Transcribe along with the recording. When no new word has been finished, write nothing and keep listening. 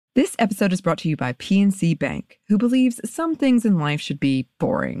This episode is brought to you by PNC Bank, who believes some things in life should be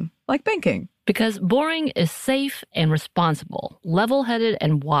boring, like banking. Because boring is safe and responsible, level-headed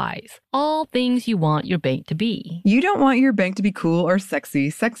and wise. All things you want your bank to be. You don't want your bank to be cool or sexy.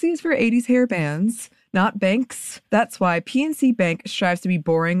 Sexy is for 80s hair bands, not banks. That's why PNC Bank strives to be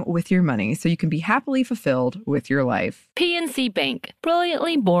boring with your money so you can be happily fulfilled with your life. PNC Bank,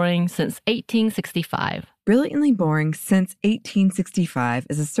 brilliantly boring since 1865. Brilliantly Boring Since 1865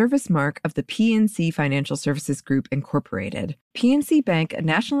 is a service mark of the PNC Financial Services Group, Incorporated. PNC Bank, a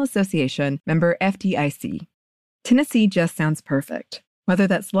National Association, member FDIC. Tennessee just sounds perfect, whether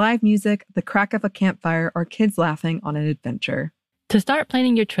that's live music, the crack of a campfire, or kids laughing on an adventure. To start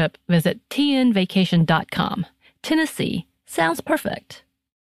planning your trip, visit tnvacation.com. Tennessee sounds perfect.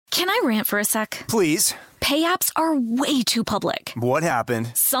 Can I rant for a sec? Please. Pay apps are way too public. What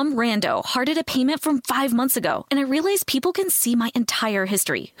happened? Some rando hearted a payment from 5 months ago, and I realized people can see my entire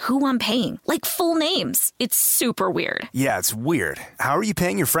history, who I'm paying, like full names. It's super weird. Yeah, it's weird. How are you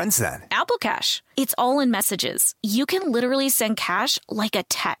paying your friends then? Apple Cash. It's all in messages. You can literally send cash like a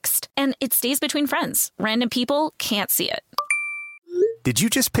text, and it stays between friends. Random people can't see it. Did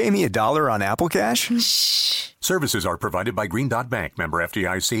you just pay me $1 on Apple Cash? Shh. Services are provided by Green Dot Bank, member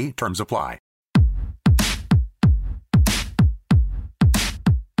FDIC. Terms apply.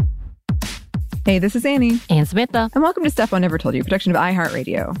 Hey, this is Annie. And Samantha. And welcome to Stuff I Never Told You, a production of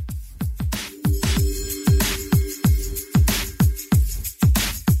iHeartRadio.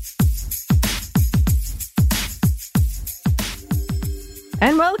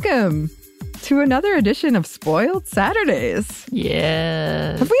 And welcome to another edition of Spoiled Saturdays.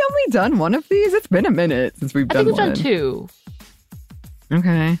 Yes. Have we only done one of these? It's been a minute since we've done one. I think we've done two.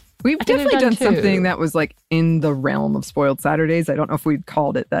 Okay. We've definitely done two. something that was like in the realm of Spoiled Saturdays. I don't know if we'd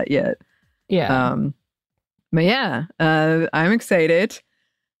called it that yet. Yeah. But yeah, I'm excited.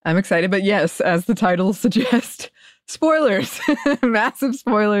 But yes, as the title suggests, spoilers, massive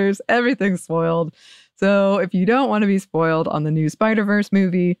spoilers, everything's spoiled. So if you don't want to be spoiled on the new Spider-Verse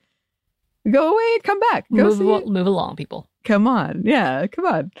movie, go away and come back. Move along, people. Come on. Yeah, come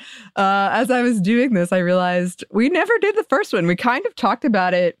on. As I was doing this, I realized we never did the first one. We kind of talked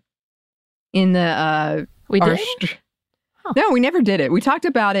about it in the... We did? Huh. No, we never did it. We talked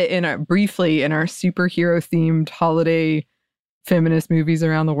about it briefly in our superhero-themed holiday feminist movies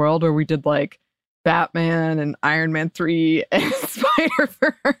around the world, where we did like Batman and Iron Man 3 and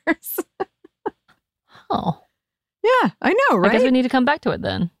Spider-Verse. Oh. Yeah, I know, right? I guess we need to come back to it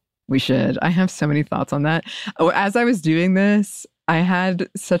then. We should. I have so many thoughts on that. Oh, as I was doing this, I had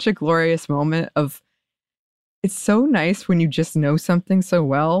such a glorious moment of, it's so nice when you just know something so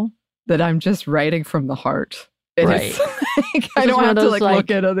well that I'm just writing from the heart. Right. I don't have to look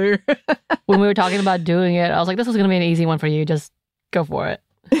at other... When we were talking about doing it, I was like, this is going to be an easy one for you. Just go for it.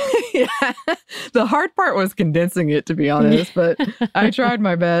 Yeah. The hard part was condensing it, to be honest, but I tried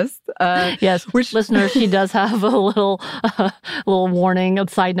my best. Yes, listeners, she does have a little warning, a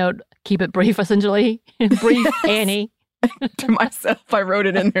side note, keep it brief, essentially. Brief, yes. Annie. To myself, I wrote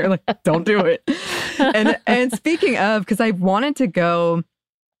it in there, like, don't do it. And speaking of, because I wanted to go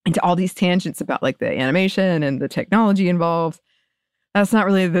into all these tangents about like the animation and the technology involved. That's not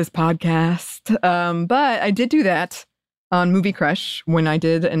really this podcast. But I did do that on Movie Crush when I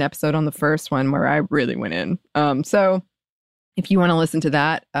did an episode on the first one where I really went in. So if you want to listen to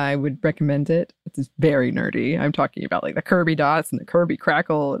that, I would recommend it. It's very nerdy. I'm talking about like the Kirby dots and the Kirby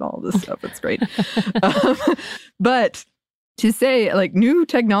crackle and all this stuff. It's great. But to say like new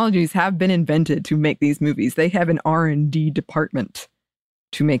technologies have been invented to make these movies. They have an R&D department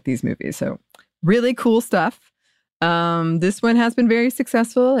to make these movies. So really cool stuff. This one has been very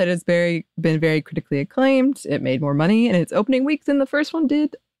successful. It has been very critically acclaimed. It made more money in its opening week than the first one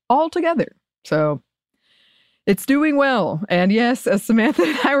did altogether. So it's doing well. And yes, as Samantha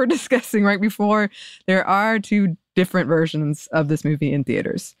and I were discussing right before, there are two different versions of this movie in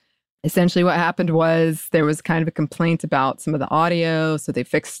theaters. Essentially what happened was there was kind of a complaint about some of the audio. So they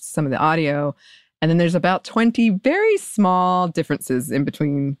fixed some of the audio. And then there's about 20 very small differences in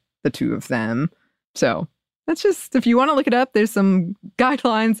between the two of them. So that's just, if you want to look it up, there's some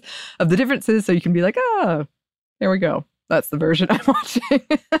guidelines of the differences. So you can be like, oh, there we go. That's the version I'm watching.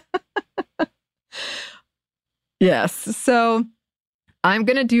 Yes. So I'm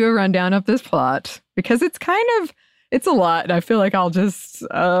going to do a rundown of this plot because it's it's a lot. And I feel like I'll just,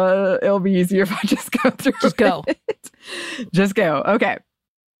 it'll be easier if I just go through Just go. Just go. Okay.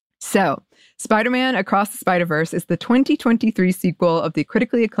 So, Spider-Man Across the Spider-Verse is the 2023 sequel of the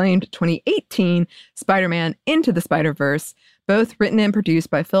critically acclaimed 2018 Spider-Man Into the Spider-Verse, both written and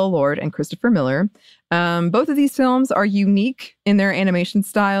produced by Phil Lord and Christopher Miller. Both of these films are unique in their animation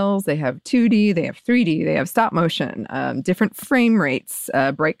styles. They have 2D, they have 3D, they have stop motion, different frame rates,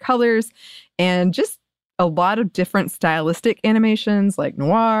 bright colors, and just a lot of different stylistic animations like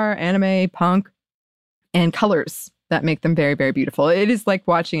noir, anime, punk, and colors that make them very, very beautiful. It is like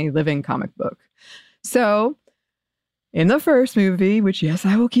watching a living comic book. So, in the first movie, which, yes,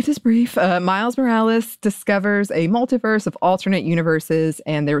 I will keep this brief, Miles Morales discovers a multiverse of alternate universes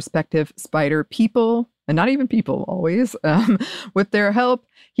and their respective spider people, and not even people always. With their help,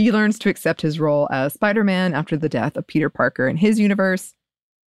 he learns to accept his role as Spider-Man after the death of Peter Parker in his universe.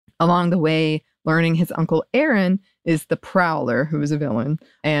 Along the way, learning his uncle Aaron is the Prowler, who is a villain,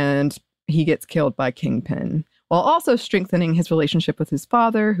 and he gets killed by Kingpin, while also strengthening his relationship with his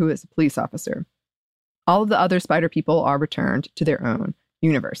father, who is a police officer. All of the other spider people are returned to their own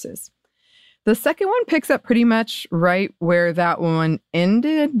universes. The second one picks up pretty much right where that one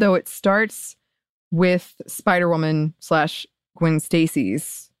ended, though it starts with Spider-Woman / Gwen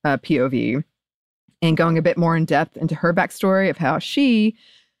Stacy's POV and going a bit more in depth into her backstory of how she,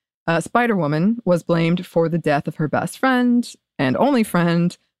 Spider-Woman, was blamed for the death of her best friend and only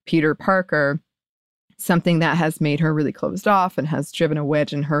friend, Peter Parker, something that has made her really closed off and has driven a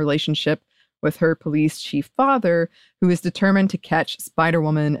wedge in her relationship with her police chief father, who is determined to catch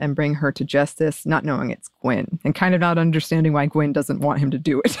Spider-Woman and bring her to justice, not knowing it's Gwen, and kind of not understanding why Gwen doesn't want him to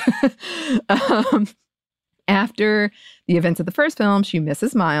do it. After the events of the first film, she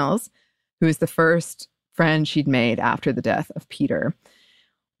misses Miles, who is the first friend she'd made after the death of Peter.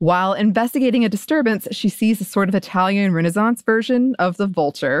 While investigating a disturbance, she sees a sort of Italian Renaissance version of the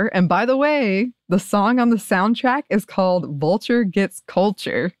Vulture. And by the way, the song on the soundtrack is called Vulture Gets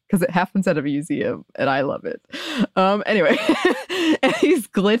Culture because it happens at a museum, and I love it. Anyway, and he's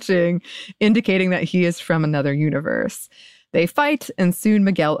glitching, indicating that he is from another universe. They fight, and soon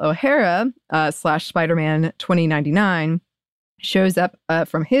Miguel O'Hara, / Spider-Man 2099, shows up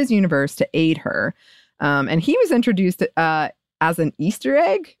from his universe to aid her. And he was introduced as an Easter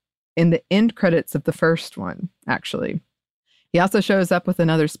egg in the end credits of the first one, actually. He also shows up with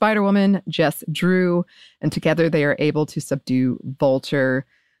another Spider-Woman, Jess Drew, and together they are able to subdue Vulture.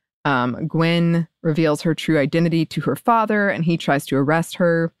 Gwen reveals her true identity to her father, and he tries to arrest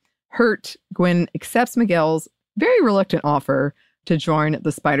her. Hurt, Gwen accepts Miguel's very reluctant offer to join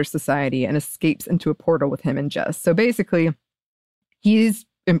the Spider Society and escapes into a portal with him and Jess. So basically, he's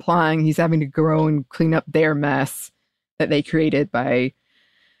implying he's having to go and clean up their mess that they created by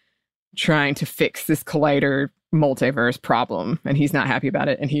trying to fix this collider multiverse problem, and he's not happy about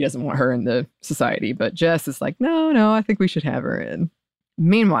it, and he doesn't want her in the society. But Jess is like, no, I think we should have her in.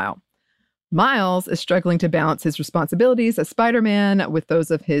 Meanwhile, Miles is struggling to balance his responsibilities as Spider-Man with those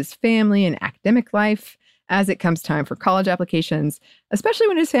of his family and academic life as it comes time for college applications, especially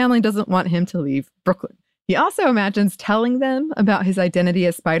when his family doesn't want him to leave Brooklyn. He also imagines telling them about his identity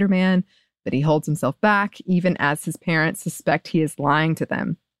as Spider-Man, but he holds himself back, even as his parents suspect he is lying to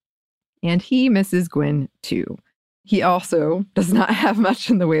them. And he misses Gwen, too. He also does not have much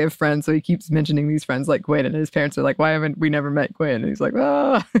in the way of friends, so he keeps mentioning these friends like Gwen, and his parents are like, why haven't we never met Gwen? And he's like,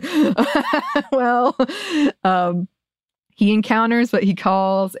 oh, well, he encounters what he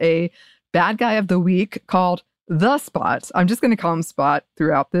calls a bad guy of the week called The Spot. I'm just going to call him Spot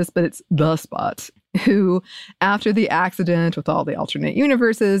throughout this, but it's The Spot, who, after the accident with all the alternate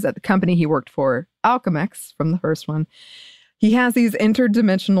universes at the company he worked for, Alchemex, from the first one, he has these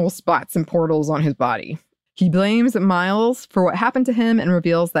interdimensional spots and portals on his body. He blames Miles for what happened to him and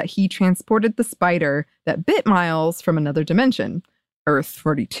reveals that he transported the spider that bit Miles from another dimension, Earth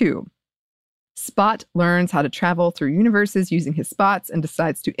 42. Spot learns how to travel through universes using his spots and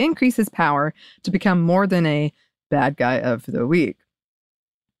decides to increase his power to become more than a bad guy of the week.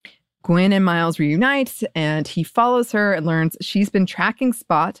 Gwen and Miles reunite, and he follows her and learns she's been tracking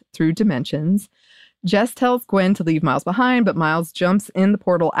Spot through dimensions. Jess tells Gwen to leave Miles behind, but Miles jumps in the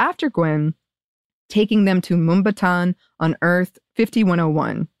portal after Gwen, taking them to Moombahton on Earth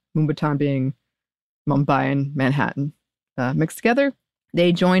 5101. Moombahton being Mumbai and Manhattan mixed together.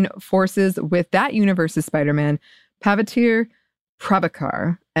 They join forces with that universe's Spider-Man, Pavatir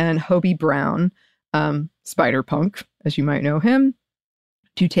Prabhakar, and Hobie Brown, Spider-Punk, as you might know him,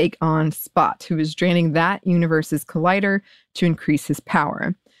 to take on Spot, who is draining that universe's collider to increase his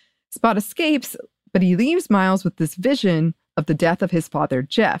power. Spot escapes, but he leaves Miles with this vision of the death of his father,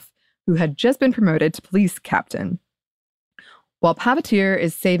 Jeff, who had just been promoted to police captain. While Pavatir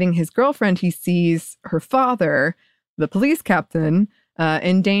is saving his girlfriend, he sees her father, the police captain,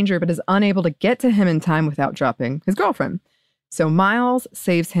 in danger, but is unable to get to him in time without dropping his girlfriend. So Miles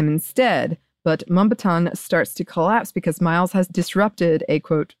saves him instead, but Mumbattan starts to collapse because Miles has disrupted a,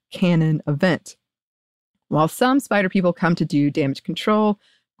 quote, canon event. While some spider people come to do damage control,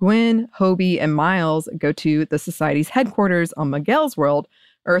 Gwen, Hobie, and Miles go to the Society's headquarters on Miguel's world,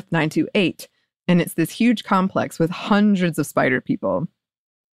 Earth 928. And it's this huge complex with hundreds of spider people.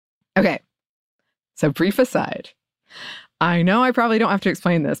 Okay, so brief aside. I know I probably don't have to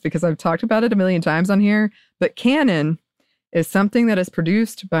explain this because I've talked about it a million times on here, but canon is something that is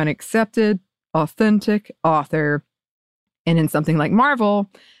produced by an accepted, authentic author. And in something like Marvel,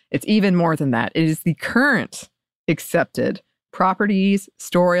 it's even more than that. It is the current accepted properties,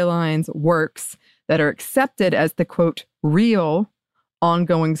 storylines, works that are accepted as the, quote, real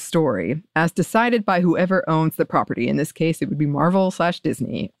ongoing story, as decided by whoever owns the property. In this case, it would be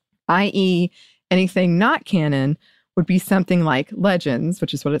Marvel/Disney, i.e., anything not canon would be something like Legends,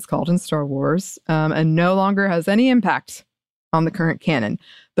 which is what it's called in Star Wars, and no longer has any impact on the current canon.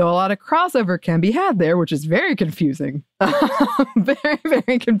 Though a lot of crossover can be had there, which is very confusing. Very,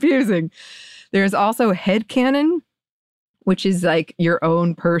 very confusing. There's also headcanon, which is like your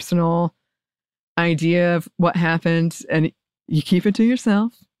own personal idea of what happened, and you keep it to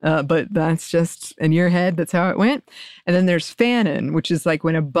yourself. But that's just in your head. That's how it went. And then there's fanon, which is like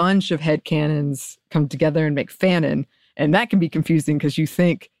when a bunch of headcanons come together and make fanon. And that can be confusing because you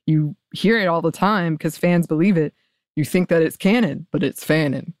think you hear it all the time because fans believe it. You think that it's canon, but it's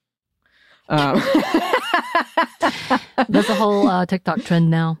fanon. There's a whole TikTok trend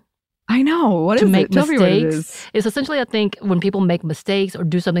now. I know. What to is make it? Tell me what it mistakes. is. It's essentially, I think, when people make mistakes or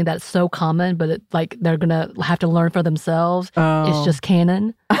do something that's so common, but like they're gonna have to learn for themselves. Oh. It's just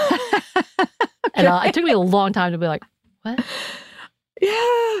canon. And it took me a long time to be like, what? Yeah,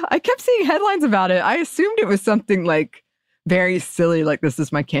 I kept seeing headlines about it. I assumed it was something like very silly, like this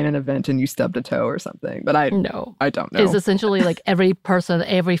is my canon event and you stubbed a toe or something. But I don't know. It's essentially like every person,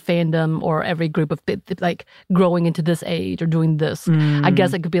 every fandom, or every group of like growing into this age or doing this. I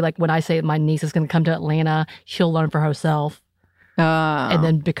guess it could be like when I say my niece is going to come to Atlanta, she'll learn for herself and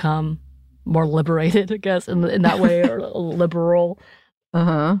then become more liberated, I guess, in that way, or liberal.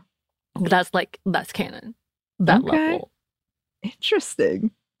 Uh-huh. That's canon. That level.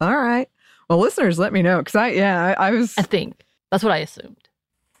 Interesting. All right. Well, listeners, let me know because I think that's what I assumed.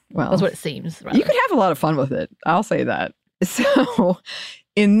 Well, that's what it seems. Rather. You could have a lot of fun with it. I'll say that. So,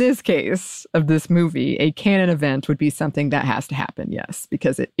 in this case of this movie, a canon event would be something that has to happen. Yes,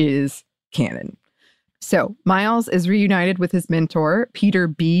 because it is canon. So, Miles is reunited with his mentor, Peter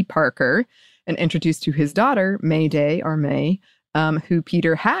B. Parker, and introduced to his daughter, Mayday, or May, who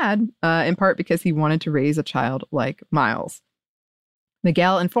Peter had in part because he wanted to raise a child like Miles.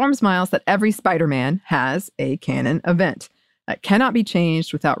 Miguel informs Miles that every Spider-Man has a canon event that cannot be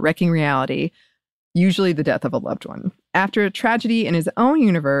changed without wrecking reality, usually the death of a loved one. After a tragedy in his own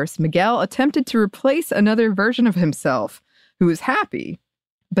universe, Miguel attempted to replace another version of himself who was happy,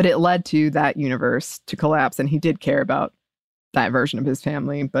 but it led to that universe to collapse, and he did care about that version of his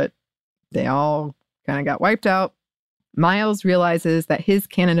family, but they all kind of got wiped out. Miles realizes that his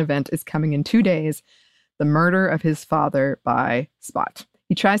canon event is coming in 2 days, the murder of his father by Spot.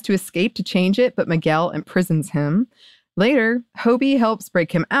 He tries to escape to change it, but Miguel imprisons him. Later, Hobie helps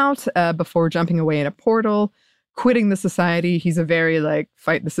break him out before jumping away in a portal, quitting the society. He's a very like,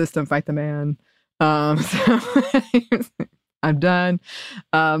 fight the system, fight the man. So I'm done.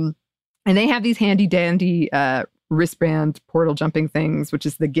 And they have these handy dandy wristband portal jumping things, which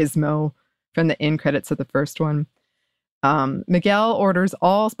is the gizmo from the end credits of the first one. Miguel orders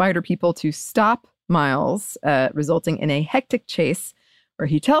all spider people to stop Miles, resulting in a hectic chase where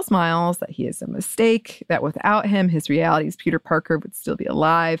he tells Miles that he is a mistake, that without him, his reality's Peter Parker would still be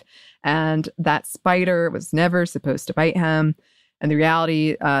alive, and that spider was never supposed to bite him, and the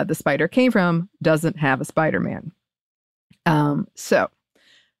reality the spider came from doesn't have a Spider-Man. So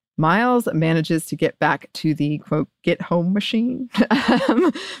Miles manages to get back to the, quote, get home machine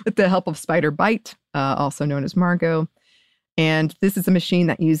with the help of Spider Bite, also known as Margot. And this is a machine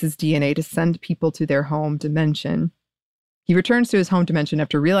that uses DNA to send people to their home dimension. He returns to his home dimension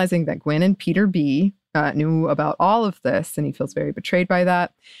after realizing that Gwen and Peter B knew about all of this, and he feels very betrayed by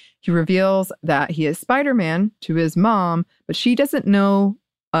that. He reveals that he is Spider-Man to his mom, but she doesn't know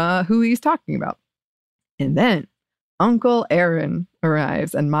who he's talking about. And then Uncle Aaron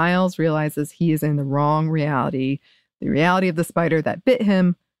arrives, and Miles realizes he is in the wrong reality. The reality of the spider that bit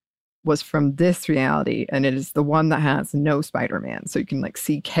him was from this reality, and it is the one that has no Spider-Man. So you can like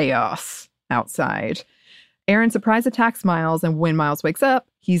see chaos outside. Aaron surprise attacks Miles, and when Miles wakes up,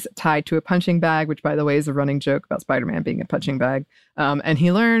 he's tied to a punching bag, which, by the way, is a running joke about Spider-Man being a punching bag. And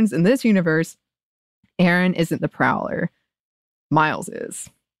he learns in this universe, Aaron isn't the Prowler. Miles is.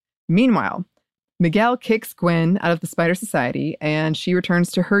 Meanwhile, Miguel kicks Gwen out of the Spider Society, and she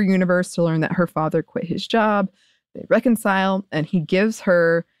returns to her universe to learn that her father quit his job. They reconcile, and he gives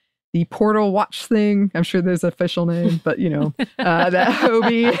her the portal watch thing. I'm sure there's an official name, but that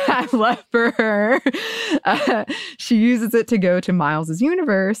Hobie had left for her. She uses it to go to Miles's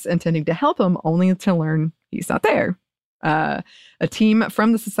universe, intending to help him, only to learn he's not there. A team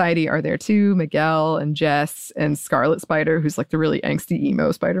from the society are there too. Miguel and Jess and Scarlet Spider, who's like the really angsty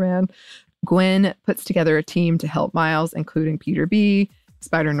emo Spider-Man. Gwen puts together a team to help Miles, including Peter B,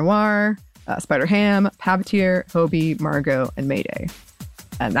 Spider Noir, Spider-Ham, Pavitier, Hobie, Margot, and Mayday.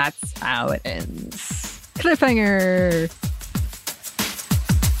 And that's how it ends. Cliffhanger!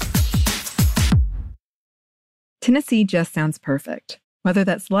 Tennessee just sounds perfect. Whether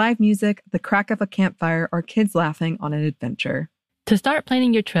that's live music, the crack of a campfire, or kids laughing on an adventure. To start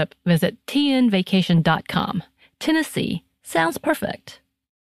planning your trip, visit tnvacation.com. Tennessee sounds perfect.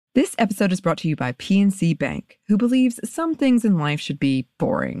 This episode is brought to you by PNC Bank, who believes some things in life should be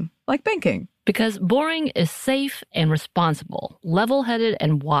boring, like banking. Because boring is safe and responsible, level-headed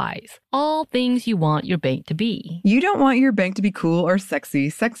and wise. All things you want your bank to be. You don't want your bank to be cool or sexy.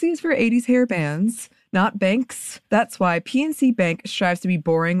 Sexy is for 80s hair bands, not banks. That's why PNC Bank strives to be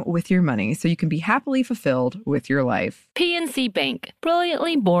boring with your money so you can be happily fulfilled with your life. PNC Bank,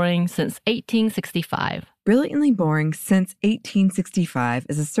 brilliantly boring since 1865. Brilliantly Boring Since 1865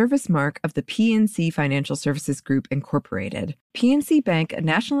 is a service mark of the PNC Financial Services Group, Incorporated. PNC Bank, a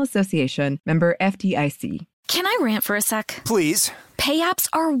National Association, member FDIC. Can I rant for a sec? Please. Pay apps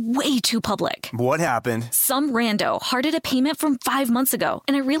are way too public. What happened? Some rando hearted a payment from 5 months ago,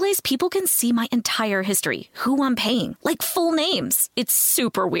 and I realized people can see my entire history, who I'm paying, like full names. It's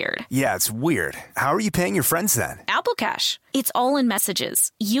super weird. Yeah, it's weird. How are you paying your friends then? Apple Cash. It's all in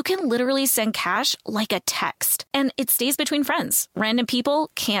messages. You can literally send cash like a text, and it stays between friends. Random people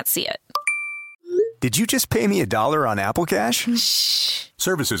can't see it. Did you just pay me $1 on Apple Cash? Shh.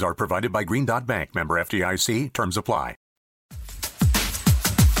 Services are provided by Green Dot Bank, member FDIC. Terms apply.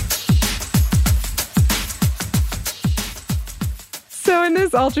 So in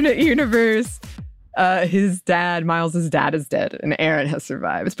this alternate universe, his dad, Miles's dad, is dead and Aaron has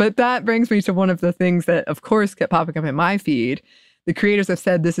survived. But that brings me to one of the things that, of course, kept popping up in my feed. The creators have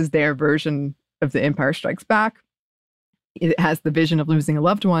said this is their version of The Empire Strikes Back. It has the vision of losing a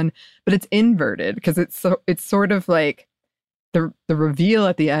loved one, but it's inverted because it's sort of like the reveal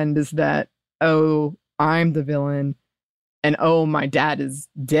at the end is that, oh, I'm the villain. And, oh, my dad is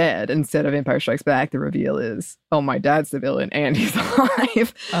dead. Instead of Empire Strikes Back, the reveal is, oh, my dad's the villain and he's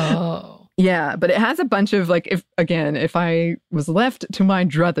alive. Oh. Yeah, but it has a bunch of, like, if I was left to my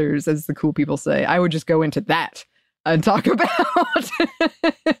druthers, as the cool people say, I would just go into that and talk about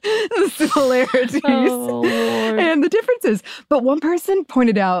the similarities and the differences. But one person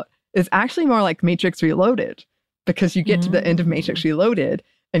pointed out it's actually more like Matrix Reloaded, because you get to the end of Matrix Reloaded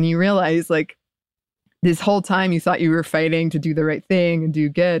and you realize, like, this whole time you thought you were fighting to do the right thing and do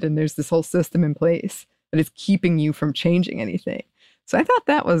good, and there's this whole system in place that is keeping you from changing anything. So I thought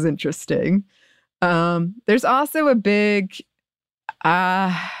that was interesting. There's also a big,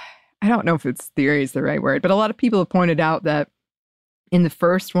 I don't know if it's theory is the right word, but a lot of people have pointed out that in the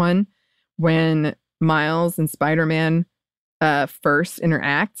first one, when Miles and Spider-Man first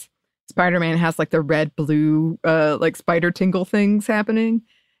interact, Spider-Man has like the red, blue, like spider tingle things happening.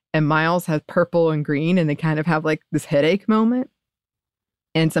 And Miles has purple and green, and they kind of have like this headache moment.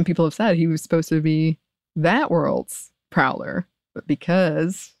 And some people have said he was supposed to be that world's Prowler. But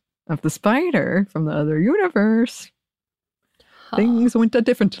because of the spider from the other universe, things went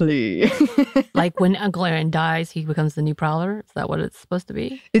differently. Like when Uncle Aaron dies, he becomes the new Prowler? Is that what it's supposed to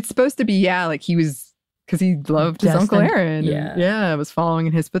be? It's supposed to be, yeah, like he was, because he loved his Uncle Aaron. Yeah. Yeah, was following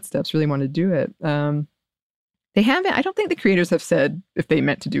in his footsteps, really wanted to do it. They haven't, I don't think the creators have said if they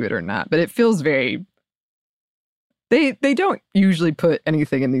meant to do it or not, but it feels very, they don't usually put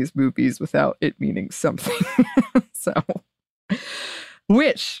anything in these movies without it meaning something. So,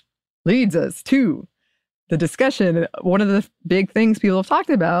 which leads us to the discussion. One of the big things people have talked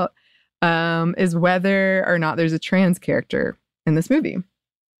about is whether or not there's a trans character in this movie.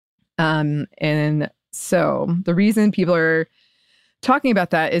 And so the reason people are talking about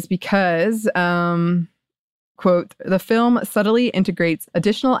that is because, quote, the film subtly integrates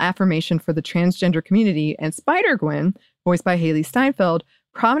additional affirmation for the transgender community, and Spider-Gwen, voiced by Haley Steinfeld,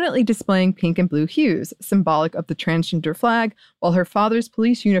 prominently displaying pink and blue hues, symbolic of the transgender flag, while her father's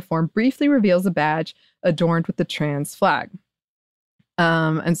police uniform briefly reveals a badge adorned with the trans flag.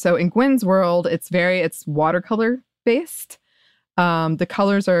 And so in Gwen's world, it's watercolor based. The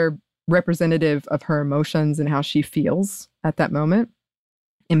colors are representative of her emotions and how she feels at that moment.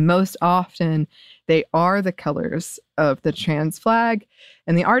 And most often, they are the colors of the trans flag.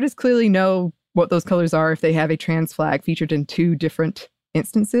 And the artists clearly know what those colors are if they have a trans flag featured in 2 different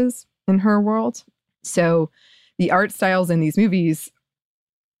instances in her world. So the art styles in these movies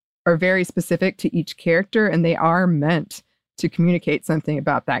are very specific to each character, and they are meant to communicate something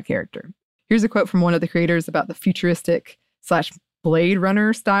about that character. Here's a quote from one of the creators about the futuristic / Blade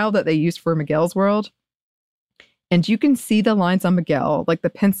Runner style that they used for Miguel's world. And you can see the lines on Miguel, like the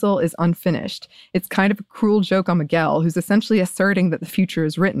pencil is unfinished. It's kind of a cruel joke on Miguel, who's essentially asserting that the future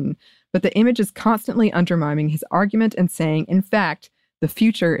is written, but the image is constantly undermining his argument and saying, in fact, the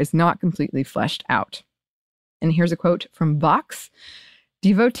future is not completely fleshed out. And here's a quote from Vox.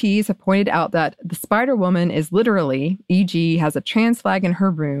 Devotees have pointed out that the Spider-Woman is literally, e.g., has a trans flag in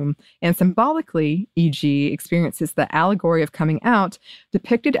her room, and symbolically, e.g., experiences the allegory of coming out,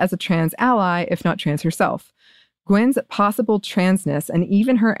 depicted as a trans ally, if not trans herself. Gwen's possible transness and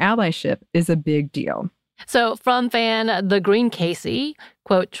even her allyship is a big deal. So from fan The Green Casey,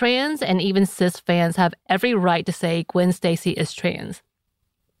 quote, trans and even cis fans have every right to say Gwen Stacy is trans.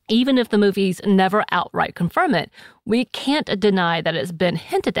 Even if the movies never outright confirm it, we can't deny that it's been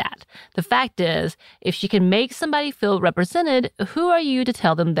hinted at. The fact is, if she can make somebody feel represented, who are you to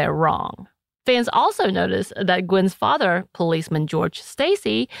tell them they're wrong? Fans also notice that Gwen's father, policeman George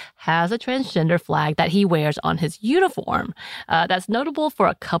Stacy, has a transgender flag that he wears on his uniform. That's notable for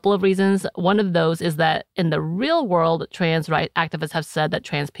a couple of reasons. One of those is that in the real world, trans rights activists have said that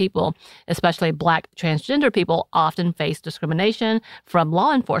trans people, especially Black transgender people, often face discrimination from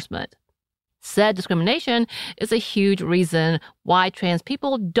law enforcement. Said discrimination is a huge reason why trans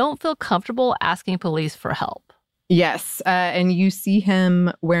people don't feel comfortable asking police for help. Yes, and you see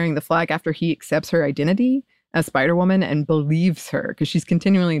him wearing the flag after he accepts her identity as Spider-Woman and believes her, because she's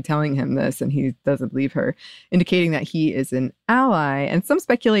continually telling him this and he doesn't believe her, indicating that he is an ally. And some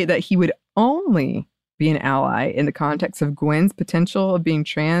speculate that he would only be an ally in the context of Gwen's potential of being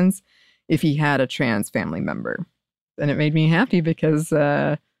trans if he had a trans family member. And it made me happy because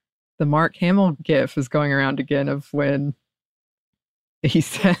the Mark Hamill gif is going around again of when he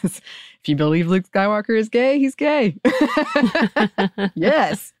says, if you believe Luke Skywalker is gay, he's gay.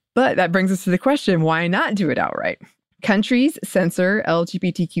 Yes. But that brings us to the question, why not do it outright? Countries censor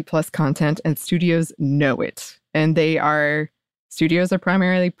LGBTQ plus content and studios know it. And studios are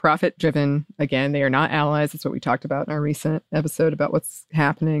primarily profit driven. Again, they are not allies. That's what we talked about in our recent episode about what's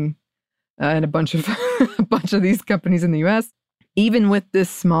happening in a bunch of these companies in the US. Even with this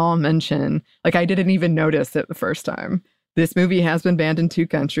small mention, like I didn't even notice it the first time. This movie has been banned in 2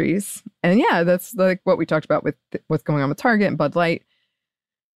 countries. And yeah, that's like what we talked about with what's going on with Target and Bud Light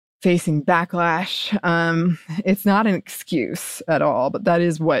facing backlash. It's not an excuse at all, but that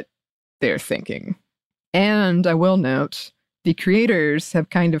is what they're thinking. And I will note, the creators have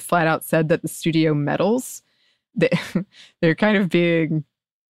kind of flat out said that the studio meddles. They're kind of being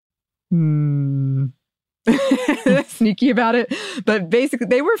sneaky about it, but basically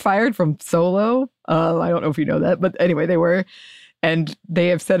they were fired from Solo. I don't know if you know that, but anyway, they were, and they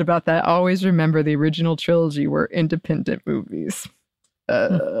have said about that, always remember the original trilogy were independent movies.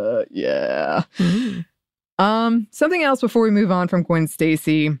 Yeah. Something else before we move on from Gwen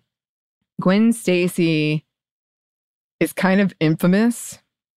Stacy. Gwen Stacy is kind of infamous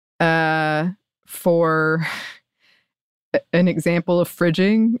for an example of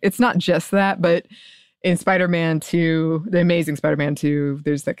fridging. It's not just that, but in Spider-Man 2, The Amazing Spider-Man 2,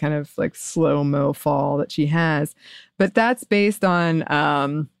 there's that kind of like slow-mo fall that she has. But that's based on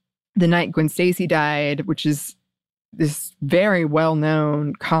The Night Gwen Stacy Died, which is this very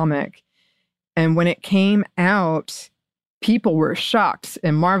well-known comic. And when it came out, people were shocked,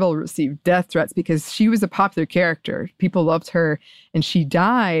 and Marvel received death threats because she was a popular character. People loved her, and she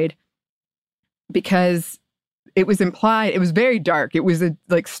died because it was implied, it was very dark. It was a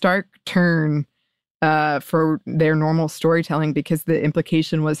like stark turn for their normal storytelling, because the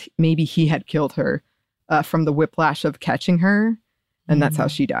implication was maybe he had killed her from the whiplash of catching her, and that's how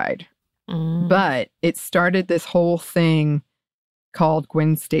she died. But it started this whole thing called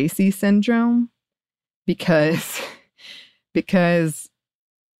Gwen Stacy syndrome because it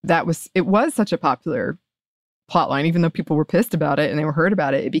was such a popular plotline, even though people were pissed about it and they were hurt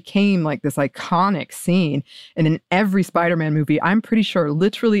about it. It became like this iconic scene. And in every Spider-Man movie, I'm pretty sure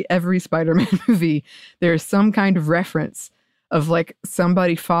literally every Spider-Man movie, there is some kind of reference of like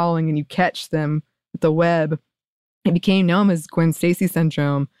somebody falling and you catch them with the web. It became known as Gwen Stacy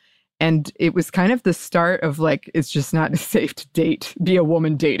syndrome. And it was kind of the start of like, it's just not safe to be a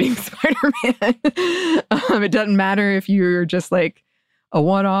woman dating Spider-Man. It doesn't matter if you're just like a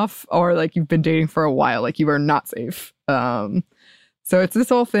one-off or like you've been dating for a while, like you are not safe. So it's this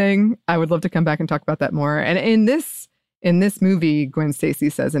whole thing. I would love to come back and talk about that more. And in this movie, Gwen Stacy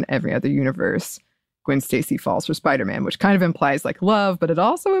says in every other universe, Gwen Stacy falls for Spider-Man, which kind of implies like love, but it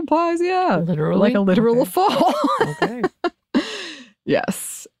also implies, literally, like a literal fall. Okay.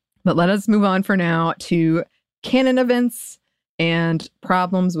 Yes. But let us move on for now to canon events and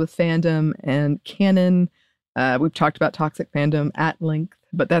problems with fandom and canon. We've talked about toxic fandom at length,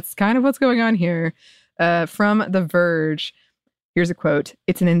 but that's kind of what's going on here. From The Verge, here's a quote.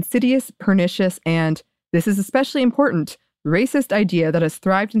 "It's an insidious, pernicious, and, this is especially important, racist idea that has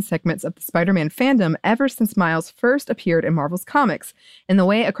thrived in segments of the Spider-Man fandom ever since Miles first appeared in Marvel's comics. And the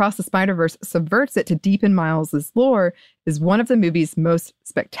way Across the Spider-Verse subverts it to deepen Miles' lore is one of the movie's most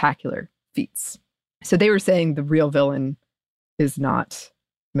spectacular feats." So they were saying the real villain is not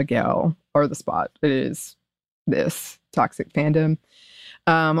Miguel or the Spot. It is this toxic fandom.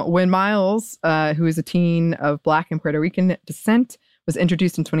 When Miles, who is a teen of Black and Puerto Rican descent, was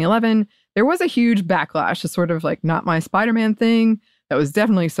introduced in 2011, there was a huge backlash, a sort of like not my Spider-Man thing that was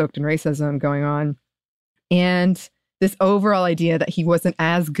definitely soaked in racism going on. And this overall idea that he wasn't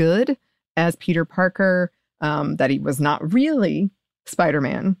as good as Peter Parker, that he was not really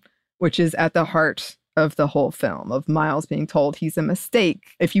Spider-Man, which is at the heart of the whole film, of Miles being told he's a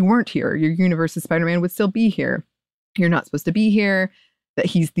mistake. If you weren't here, your universe's Spider-Man would still be here. You're not supposed to be here. That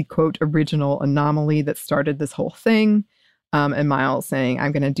he's the, quote, original anomaly that started this whole thing. And Miles saying,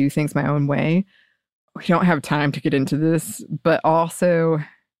 I'm going to do things my own way. We don't have time to get into this, but also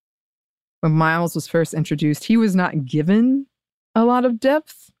when Miles was first introduced, he was not given a lot of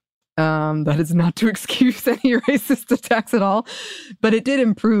depth. That is not to excuse any racist attacks at all, but it did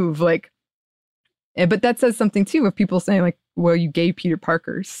improve. But that says something too of people saying like, well, you gave Peter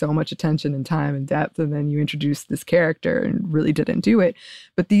Parker so much attention and time and depth, and then you introduced this character and really didn't do it.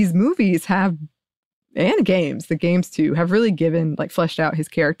 But these movies have, and the games too, have really fleshed out his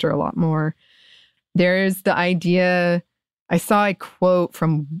character a lot more. There's the idea, I saw a quote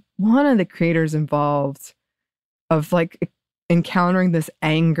from one of the creators involved of like encountering this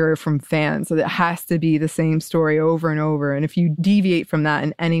anger from fans. So that it has to be the same story over and over. And if you deviate from that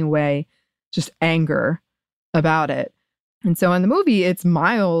in any way, just anger about it. And so in the movie, it's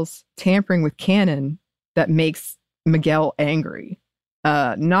Miles tampering with canon that makes Miguel angry.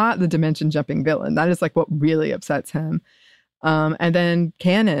 Not the dimension jumping villain. That is like what really upsets him. And then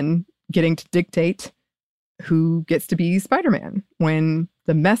canon getting to dictate who gets to be Spider-Man, when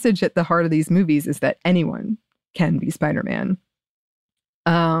the message at the heart of these movies is that anyone can be Spider-Man.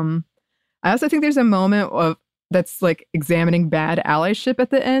 I also think there's a moment that's like examining bad allyship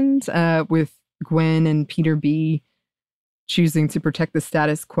at the end, with Gwen and Peter B choosing to protect the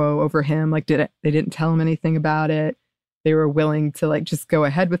status quo over him. Like they didn't tell him anything about it. They were willing to like just go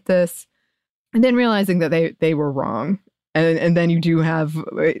ahead with this, and then realizing that they were wrong. And then you do have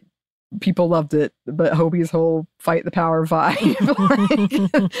people loved it, but Hobie's whole fight the power vibe,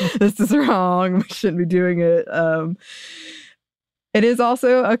 like, this is wrong. We shouldn't be doing it. It is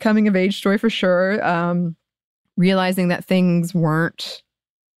also a coming of age story for sure. Realizing that things weren't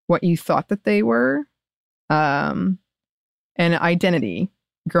what you thought that they were, and identity,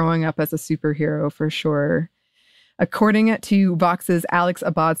 growing up as a superhero for sure. According to Vox's Alex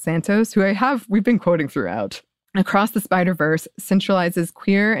Abad Santos, who we've been quoting throughout, Across the Spider-Verse centralizes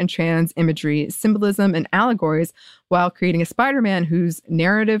queer and trans imagery, symbolism, and allegories while creating a Spider-Man whose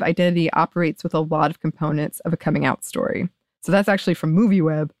narrative identity operates with a lot of components of a coming out story. So that's actually from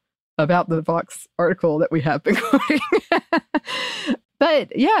MovieWeb about the Vox article that we have been quoting.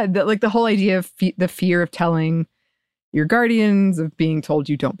 But yeah, the whole idea of the fear of telling your guardians, of being told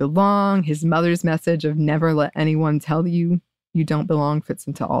you don't belong, his mother's message of never let anyone tell you you don't belong fits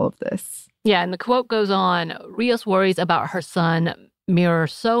into all of this. Yeah, and the quote goes on, Rios worries about her son mirror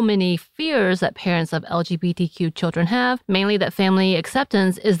so many fears that parents of LGBTQ children have, mainly that family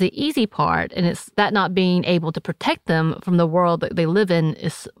acceptance is the easy part, and it's that not being able to protect them from the world that they live in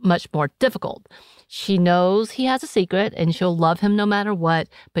is much more difficult. She knows he has a secret and she'll love him no matter what,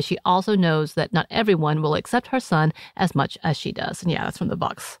 but she also knows that not everyone will accept her son as much as she does. And yeah, that's from the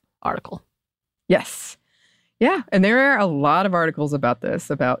Vox article. Yes. Yeah, and there are a lot of articles about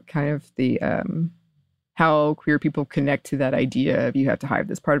this, about kind of the how queer people connect to that idea of you have to hide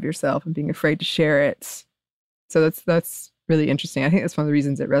this part of yourself and being afraid to share it. So that's really interesting. I think that's one of the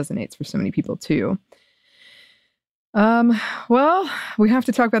reasons it resonates for so many people too. Well, we have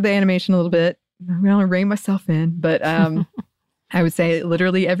to talk about the animation a little bit. I'm going to rein myself in, but I would say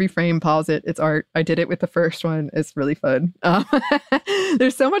literally every frame, pause it. It's art. I did it with the first one. It's really fun.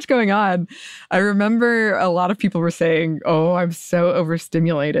 There's so much going on. I remember a lot of people were saying, oh, I'm so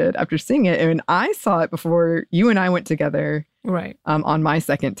overstimulated after seeing it. And I saw it before you and I went together. Right. On my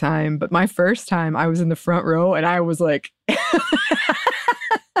second time. But my first time, I was in the front row and I was like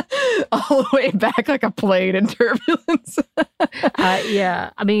all the way back like a plane in turbulence.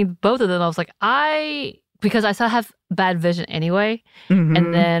 Yeah. I mean, both of them, I was like, because I still have bad vision anyway,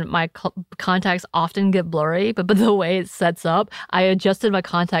 and then my contacts often get blurry, but the way it sets up, I adjusted my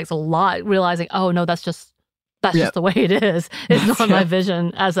contacts a lot, realizing, oh no, that's just the way it is. It's not my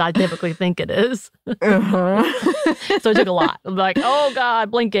vision as I typically think it is. So it took a lot. I'm like, oh God,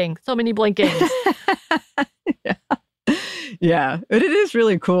 blinking. So many blinkings. Yeah. But it is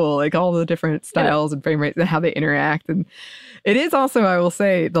really cool, like all the different styles and frame rates and how they interact. And it is also, I will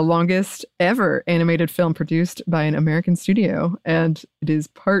say, the longest ever animated film produced by an American studio. And it is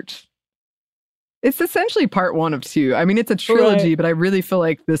it's essentially part 1 of 2. I mean, it's a trilogy, but I really feel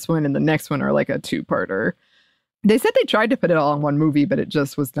like this one and the next one are like a 2-parter. They said they tried to put it all in one movie, but it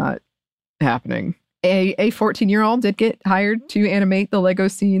just was not happening. A 14-year-old did get hired to animate the Lego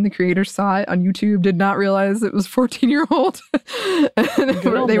scene. The creators saw it on YouTube, did not realize it was 14-year-old.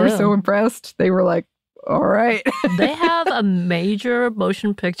 They were so impressed. They were like, all right. They have a major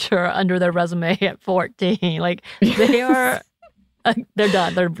motion picture under their resume at 14. Like, they are, they're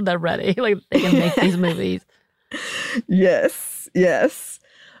done. They're ready. Like, they can make these movies. Yes.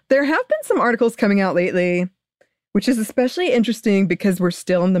 There have been some articles coming out lately, which is especially interesting because we're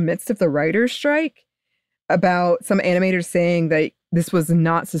still in the midst of the writer's strike, about some animators saying that this was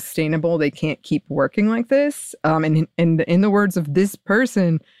not sustainable. They can't keep working like this. And in the words of this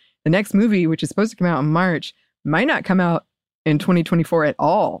person, the next movie, which is supposed to come out in March, might not come out in 2024 at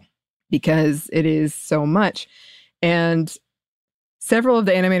all because it is so much. And several of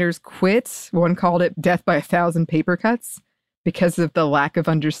the animators quit. One called it death by 1,000 paper cuts because of the lack of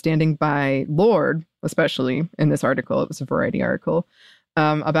understanding by Lord, especially in this article. It was a Variety article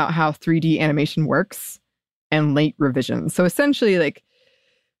about how 3D animation works and late revisions. So essentially, like,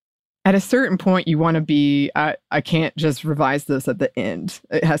 at a certain point, you want to be, I can't just revise this at the end.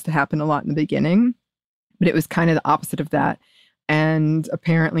 It has to happen a lot in the beginning. But it was kind of the opposite of that. And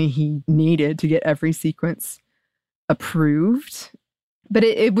apparently he needed to get every sequence approved. But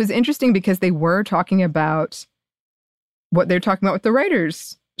it was interesting because they were talking about what they're talking about with the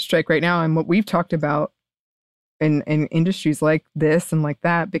writers' strike right now and what we've talked about in industries like this and like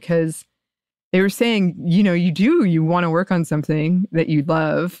that, because they were saying, you want to work on something that you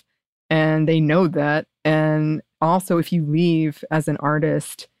love, and they know that. And also, if you leave as an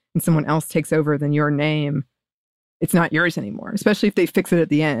artist and someone else takes over, then your name, it's not yours anymore, especially if they fix it at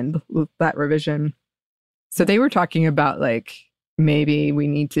the end with that revision. So they were talking about, like, maybe we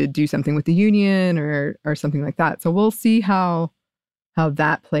need to do something with the union or something like that. So we'll see how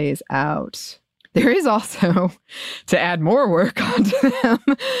that plays out. There is also, to add more work onto them,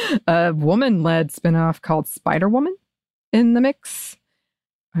 a woman-led spinoff called Spider-Woman in the mix.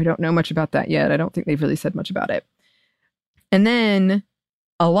 I don't know much about that yet. I don't think they've really said much about it. And then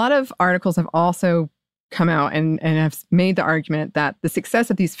a lot of articles have also come out and have made the argument that the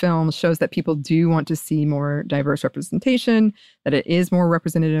success of these films shows that people do want to see more diverse representation, that it is more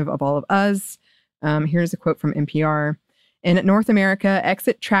representative of all of us. Here's a quote from NPR. In North America,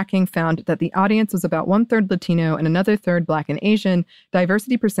 exit tracking found that the audience was about 1/3 Latino and another third Black and Asian,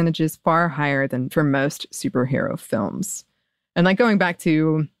 diversity percentages far higher than for most superhero films. And like going back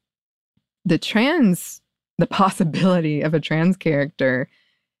to the possibility of a trans character,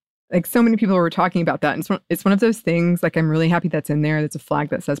 like so many people were talking about that. And it's one of those things, like, I'm really happy that's in there. That's a flag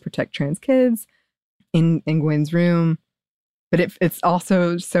that says protect trans kids in Gwen's room. But it's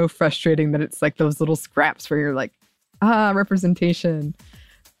also so frustrating that it's like those little scraps where you're like, representation.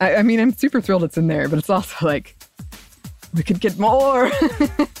 I mean, I'm super thrilled it's in there, but it's also like, we could get more.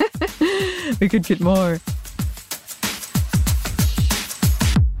 We could get more.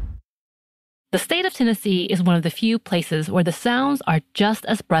 The state of Tennessee is one of the few places where the sounds are just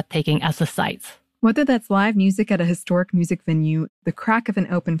as breathtaking as the sights. Whether that's live music at a historic music venue, the crack of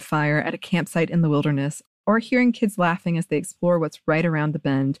an open fire at a campsite in the wilderness, or hearing kids laughing as they explore what's right around the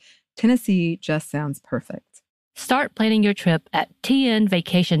bend, Tennessee just sounds perfect. Start planning your trip at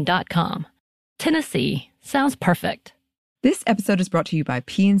tnvacation.com. Tennessee sounds perfect. This episode is brought to you by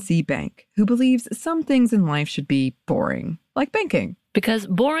PNC Bank, who believes some things in life should be boring, like banking. Because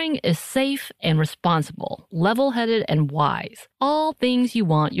boring is safe and responsible, level-headed and wise. All things you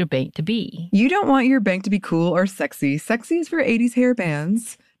want your bank to be. You don't want your bank to be cool or sexy. Sexy is for 80s hair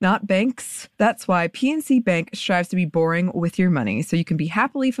bands, not banks. That's why PNC Bank strives to be boring with your money so you can be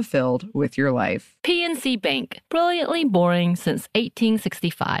happily fulfilled with your life. PNC Bank, brilliantly boring since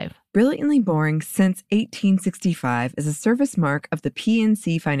 1865. Brilliantly Boring Since 1865 is a service mark of the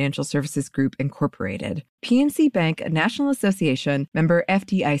PNC Financial Services Group, Incorporated. PNC Bank, a National Association, member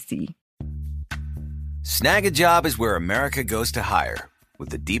FDIC. Snag a Job is where America goes to hire, with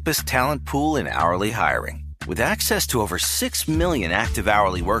the deepest talent pool in hourly hiring. With access to over 6 million active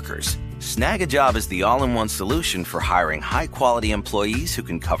hourly workers, Snag a Job is the all-in-one solution for hiring high-quality employees who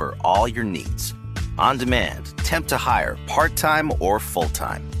can cover all your needs. On demand, temp to hire, part-time or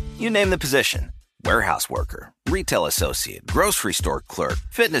full-time. You name the position. Warehouse worker, retail associate, grocery store clerk,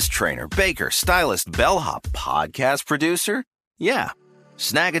 fitness trainer, baker, stylist, bellhop, podcast producer. Yeah,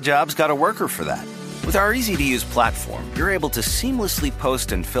 Snag a Job's got a worker for that. With our easy-to-use platform, you're able to seamlessly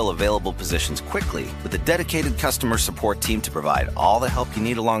post and fill available positions quickly with a dedicated customer support team to provide all the help you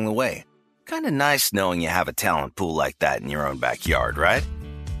need along the way. Kind of nice knowing you have a talent pool like that in your own backyard, right?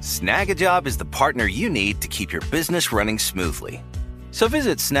 Snag a Job is the partner you need to keep your business running smoothly. So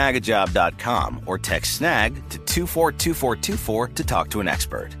visit snagajob.com or text snag to 242424 to talk to an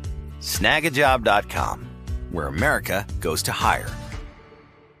expert. Snagajob.com, where America goes to hire.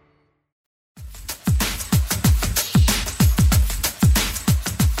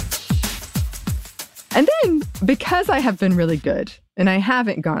 And then, because I have been really good and I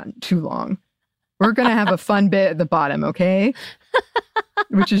haven't gone too long, we're going to have a fun bit at the bottom, okay?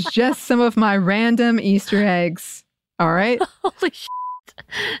 Which is just some of my random Easter eggs. All right? Holy shit.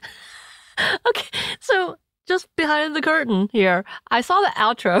 Okay, so just behind the curtain here, I saw the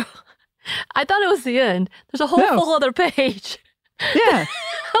outro. I thought it was the end. There's a whole full other page. Yeah.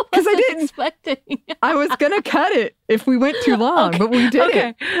 Because I didn't expecting. I was gonna cut it if we went too long, but we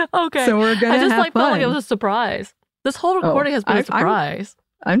did. Okay. So we're gonna. I just have felt fun. like it was a surprise. This whole recording has been a surprise.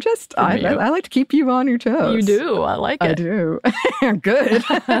 I like to keep you on your toes. You do. I like it. I do. Good.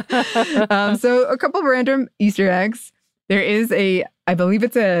 So a couple of random Easter eggs. There is I believe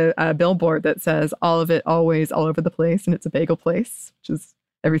it's a billboard that says all of it, always, all over the place. And it's a bagel place, which is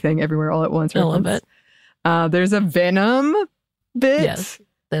everything, everywhere, all at once. I love it. There's a Venom bit. Yes.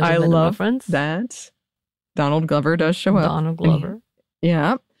 I love that. Donald Glover does show up. Donald Glover.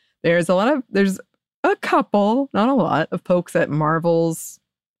 Yeah. There's a couple, not a lot, of pokes at Marvel's,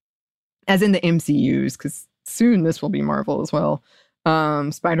 as in the MCUs, because soon this will be Marvel as well.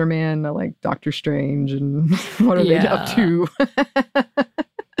 Spider-Man, like Doctor Strange, and what are they up to?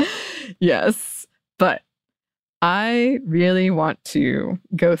 Yes. But I really want to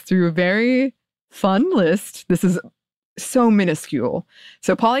go through a very fun list. This is so minuscule.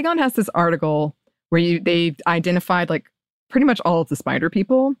 So Polygon has this article where they identified like pretty much all of the spider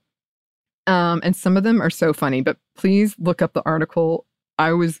people. And some of them are so funny, but please look up the article.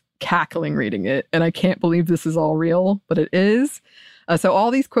 I was cackling reading it, and I can't believe this is all real, but it is. So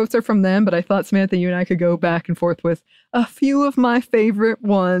all these quotes are from them, but I thought, Samantha, you and I could go back and forth with a few of my favorite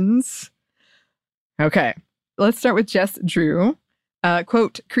ones. Okay, let's start with Jess Drew.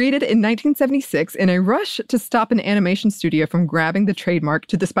 Quote, created in 1976 in a rush to stop an animation studio from grabbing the trademark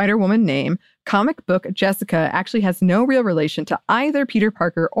to the Spider-Woman name, comic book Jessica actually has no real relation to either Peter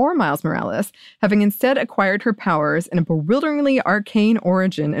Parker or Miles Morales, having instead acquired her powers in a bewilderingly arcane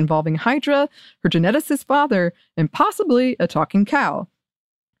origin involving Hydra, her geneticist father, and possibly a talking cow.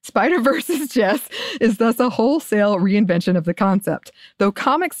 Spider-Verse's Jess is thus a wholesale reinvention of the concept, though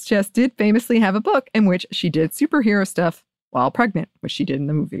comics Jess did famously have a book in which she did superhero stuff while pregnant, which she did in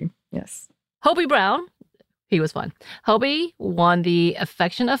the movie. Yes. Hobie Brown, he was fun. Hobie won the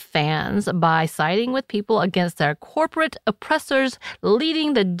affection of fans by siding with people against their corporate oppressors,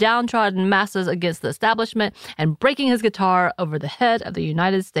 leading the downtrodden masses against the establishment, and breaking his guitar over the head of the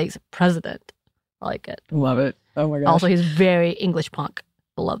United States president. I like it. Love it. Oh my gosh. Also, he's very English punk.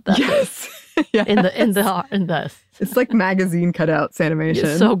 I love that. Yes. Yes. In this. It's like magazine cutouts animation.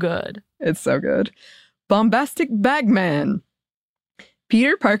 It's so good. It's so good. Bombastic Bagman.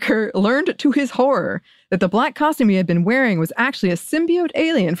 Peter Parker learned to his horror that the black costume he had been wearing was actually a symbiote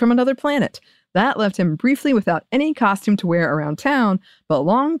alien from another planet. That left him briefly without any costume to wear around town, but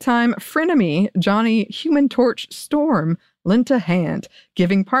longtime frenemy Johnny Human Torch Storm lent a hand,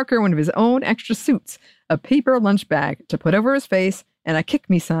 giving Parker one of his own extra suits, a paper lunch bag to put over his face, and a kick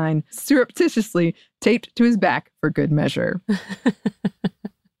me sign surreptitiously taped to his back for good measure.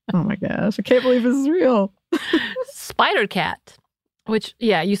 Oh my gosh, I can't believe this is real. Spider Cat, which,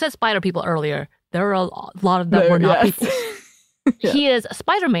 yeah, you said spider people earlier. There are a lot of them were not people. He is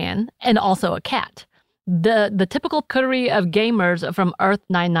Spider-Man and also a cat. The typical coterie of gamers from Earth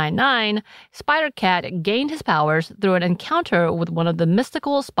 999, Spider-Cat gained his powers through an encounter with one of the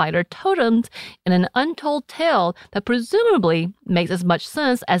mystical spider totems in an untold tale that presumably makes as much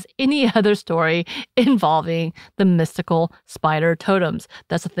sense as any other story involving the mystical spider totems.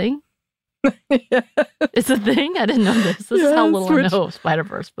 That's a thing? Yeah. It's a thing? I didn't know this. This is how little I know of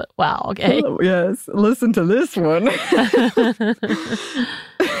Spider-Verse, but wow, okay. Oh, yes, listen to this one.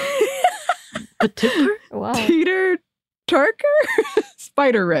 Peter? Wow. Peter Tarker?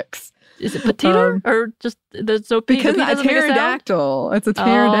 Spider-Rex. Is it Peter? Or just, there's no P? Because it's a pterodactyl. It's a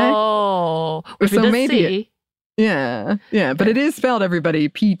pterodactyl. Oh. Which So we did maybe see. Yeah. But it is spelled, everybody,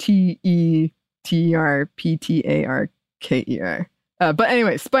 P-T-E-T-R-P-T-A-R-K-E-R. But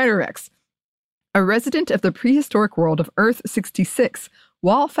anyway, Spider-Rex. A resident of the prehistoric world of Earth 66,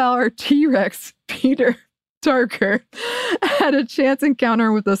 Wallflower T-Rex Peter Tarker had a chance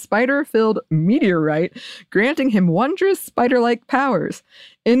encounter with a spider-filled meteorite, granting him wondrous spider-like powers.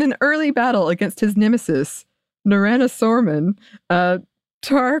 In an early battle against his nemesis, Naranasorman,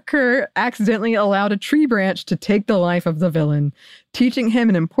 Tarker accidentally allowed a tree branch to take the life of the villain, teaching him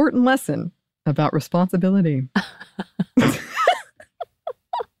an important lesson about responsibility.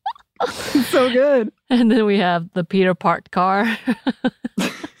 So good. And then we have the Peter parked car,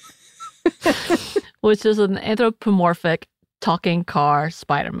 which is an anthropomorphic talking car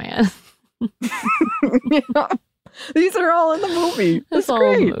Spider-Man. Yeah. These are all in the movie. It's all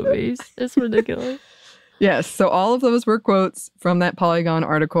great. movies. It's ridiculous. Yes. So all of those were quotes from that Polygon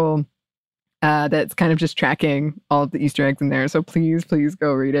article that's kind of just tracking all of the Easter eggs in there. So please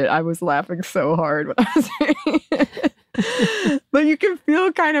go read it. I was laughing so hard when I was reading it. But you can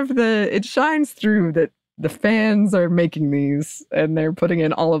feel kind of it shines through that the fans are making these and they're putting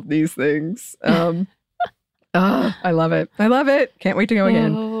in all of these things. I love it. I love it. Can't wait to go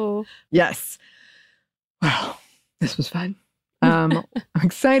again. Oh. Yes. Wow. This was fun. I'm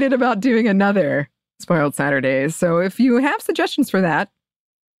excited about doing another Spoiled Saturdays. So if you have suggestions for that,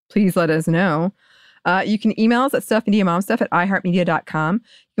 please let us know. You can email us at stuffmediamomstuff@iheartmedia.com. You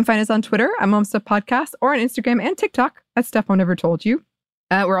can find us on Twitter at Mom Stuff Podcast or on Instagram and TikTok at Stuff Mom Never Told You.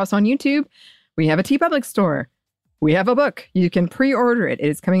 We're also on YouTube. We have a TeePublic store. We have a book. You can pre-order it. It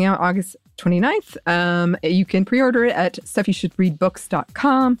is coming out August 29th. You can pre-order it at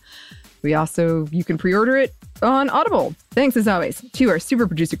stuffyoushouldreadbooks.com. You can pre-order it on Audible. Thanks as always to our super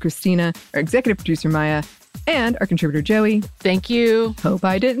producer, Christina, our executive producer, Maya, and our contributor, Joey. Thank you. Hope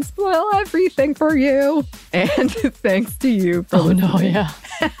I didn't spoil everything for you. And thanks to you for listening. No, yeah.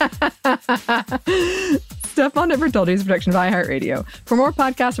 Stuff Mom Never Told You is a production of iHeartRadio. For more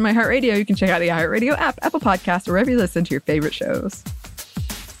podcasts from iHeartRadio, you can check out the iHeartRadio app, Apple Podcasts, or wherever you listen to your favorite shows.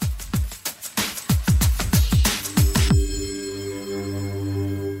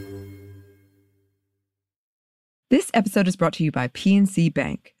 This episode is brought to you by PNC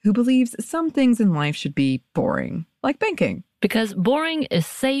Bank, who believes some things in life should be boring, like banking. Because boring is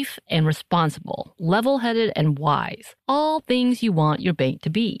safe and responsible, level-headed and wise. All things you want your bank to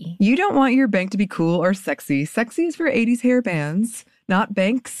be. You don't want your bank to be cool or sexy. Sexy is for 80s hair bands, not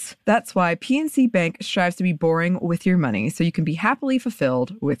banks. That's why PNC Bank strives to be boring with your money so you can be happily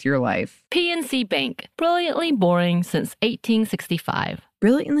fulfilled with your life. PNC Bank, brilliantly boring since 1865.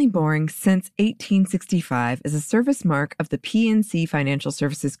 Brilliantly Boring Since 1865 is a service mark of the PNC Financial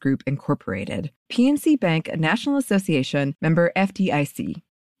Services Group, Incorporated. PNC Bank, a National Association, member FDIC.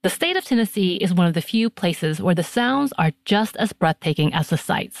 The state of Tennessee is one of the few places where the sounds are just as breathtaking as the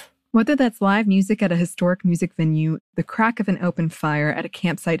sights. Whether that's live music at a historic music venue, the crack of an open fire at a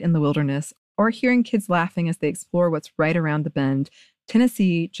campsite in the wilderness, or hearing kids laughing as they explore what's right around the bend,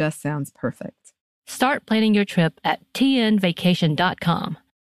 Tennessee just sounds perfect. Start planning your trip at tnvacation.com.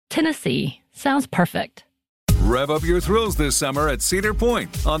 Tennessee sounds perfect. Rev up your thrills this summer at Cedar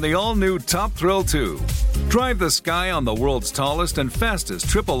Point on the all-new Top Thrill 2. Drive the sky on the world's tallest and fastest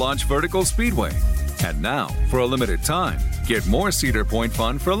triple-launch vertical speedway. And now, for a limited time, get more Cedar Point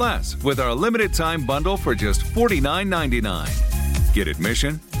fun for less with our limited-time bundle for just $49.99. Get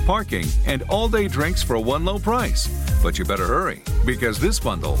admission, parking, and all-day drinks for one low price. But you better hurry, because this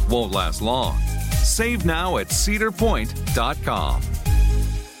bundle won't last long. Save now at cedarpoint.com.